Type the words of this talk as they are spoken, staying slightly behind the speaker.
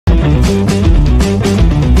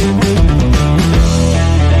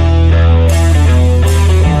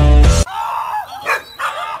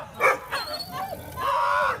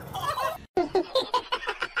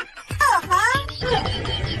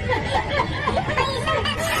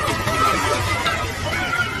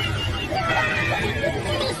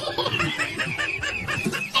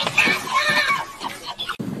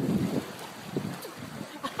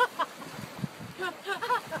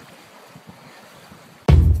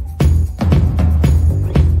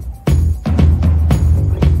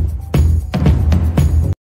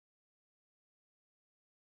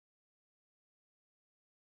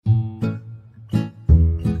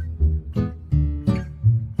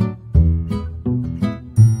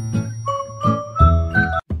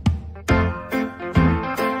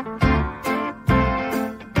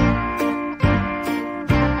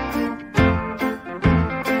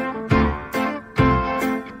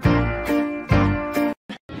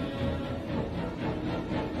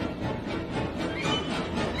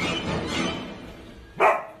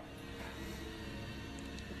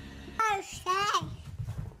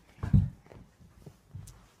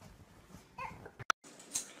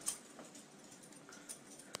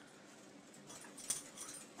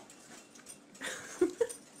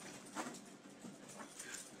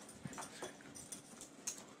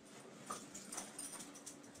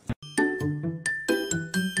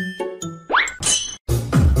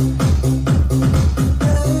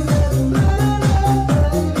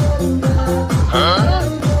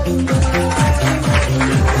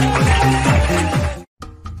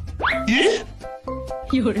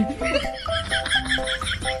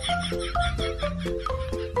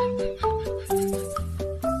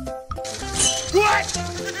What?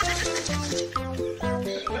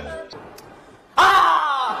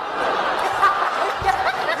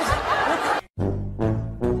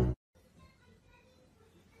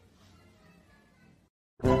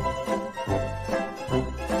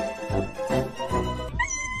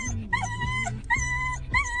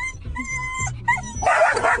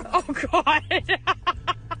 Oh God.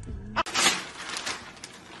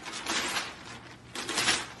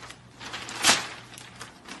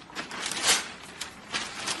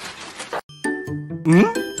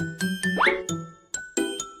 Hmm?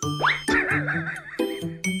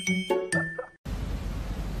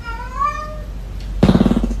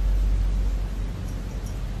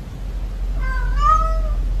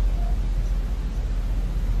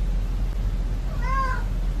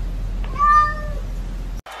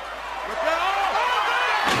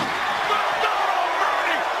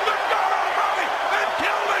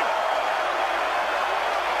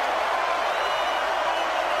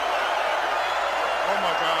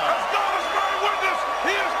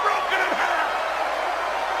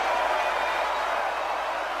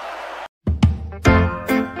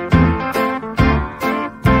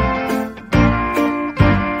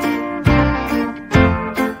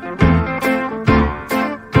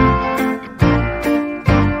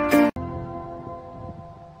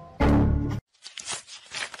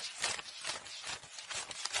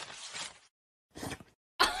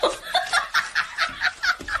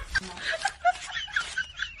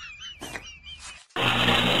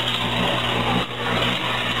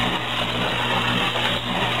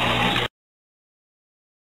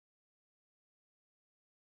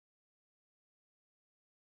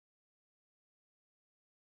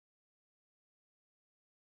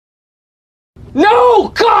 No!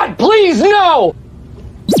 God, please, no!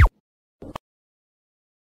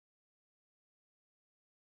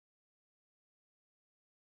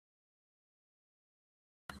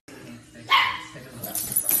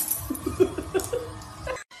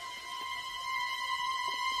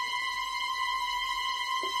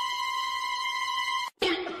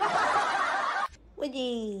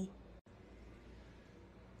 Woody.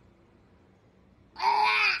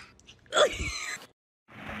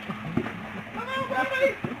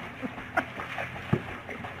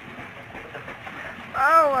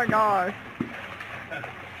 Oh my gosh.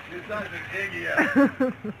 You're such an idiot.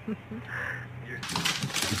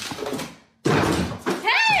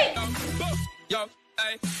 Hey! Yo,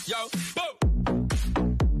 hey, yo, boom!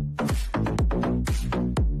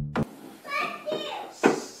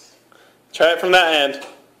 Try it from that end.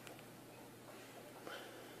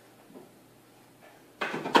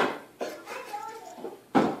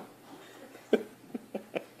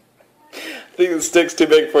 I think the stick's too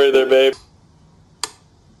big for you there, babe.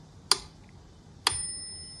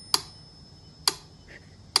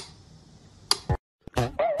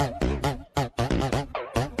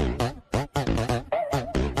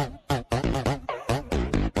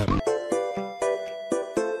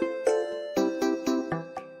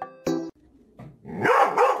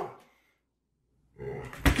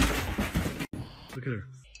 Look at her.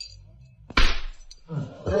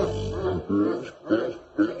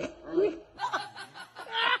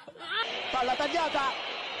 Palla tagliata,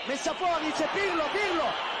 messa fuori, c'è Pirlo,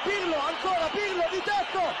 Pirlo, ancora Pirlo di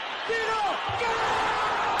tetto, tiro,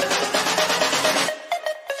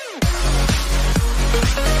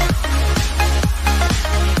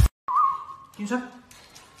 Chiusa?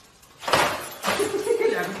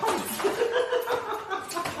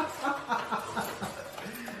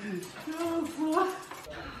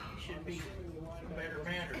 should be better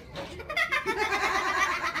manner.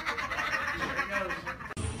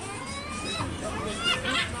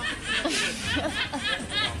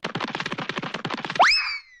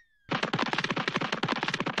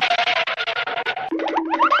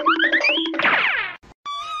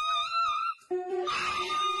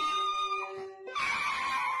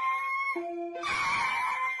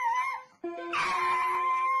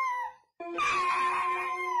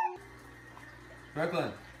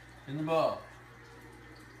 Brooklyn, in the ball.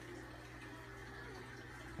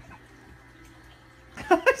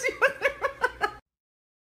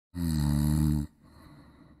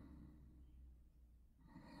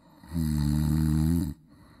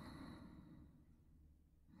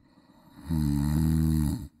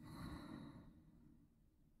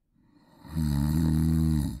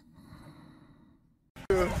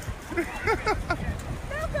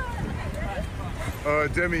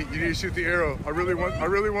 Demi, you need to shoot the arrow. I really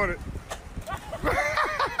want it.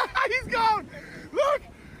 He's gone! Look!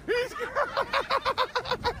 He's gone!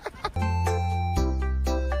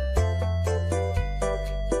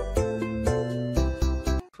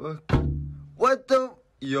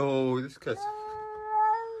 Yo, this cat's...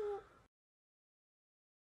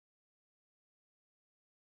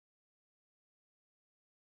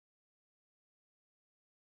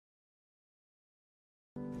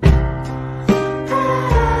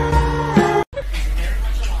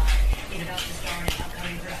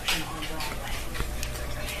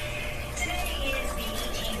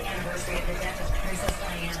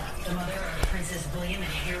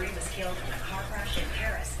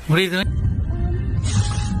 What are you doing?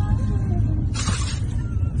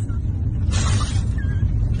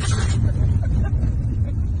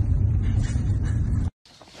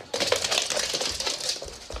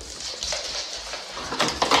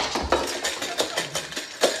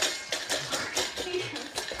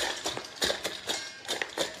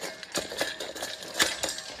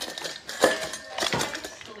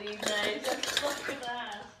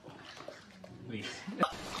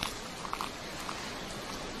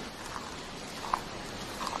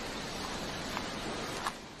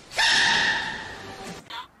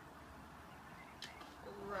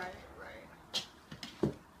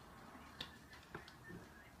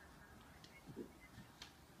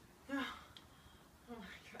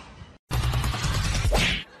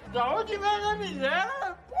 Don't you let me there?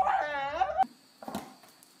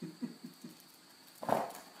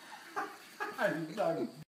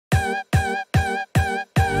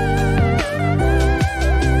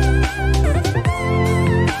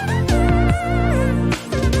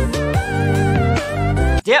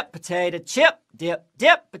 Dip potato chip,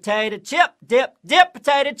 dip potato chip, dip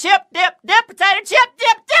potato chip, dip potato chip,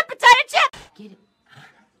 dip potato chip. Get it.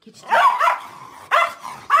 Get your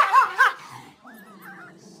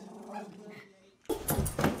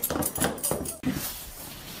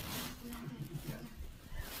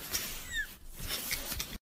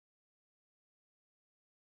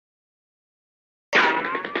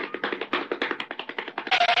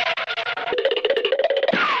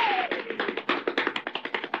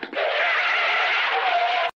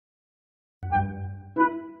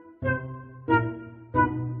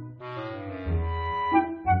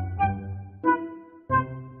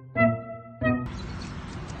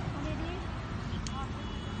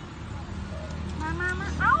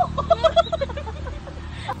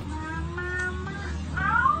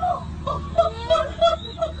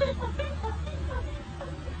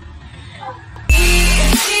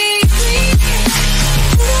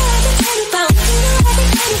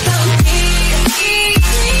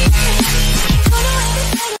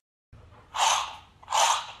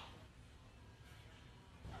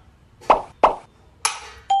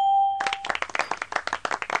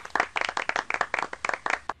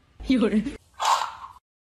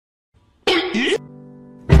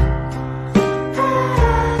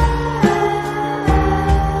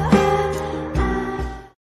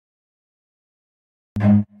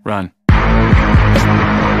Run.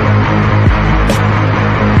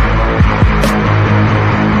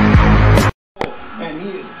 And he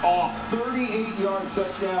is off. 38-yard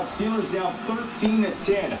touchdown. Steelers down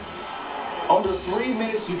 13-10. Under 3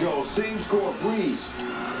 minutes to go. Same score. Breeze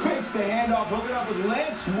fakes the handoff, hook it up with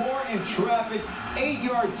Lance Moore in traffic.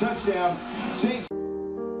 8-yard touchdown. Saints.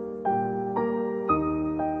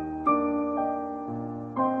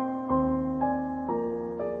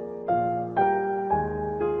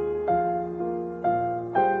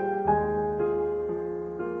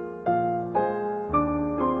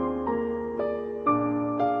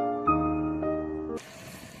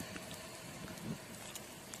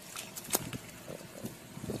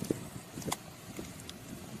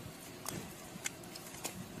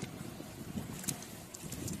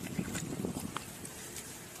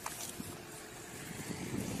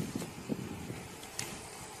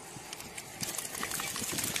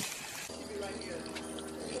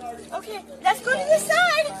 Okay, let's go to the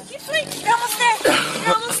side. Keep sweet. You're almost there.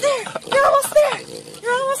 You're almost there. You're almost there.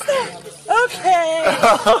 You're almost there. Okay.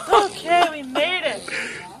 Okay, we made it.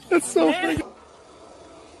 That's so funny.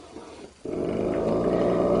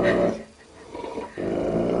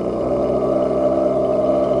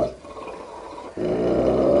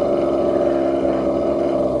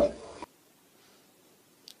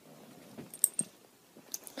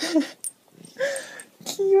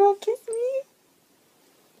 Can you all kiss me?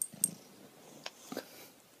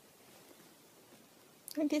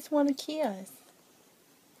 I just want to kiss.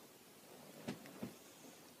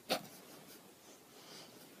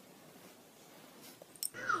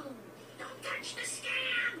 Don't touch the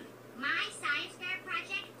scam! My science fair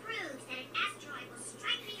project proves that an asteroid will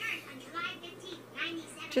strike the Earth on July 15th,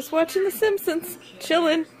 1970. Just watching The Simpsons.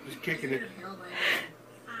 Chilling. Just kicking it.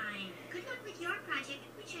 Fine. Good luck with your project,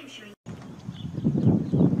 which I'm sure you...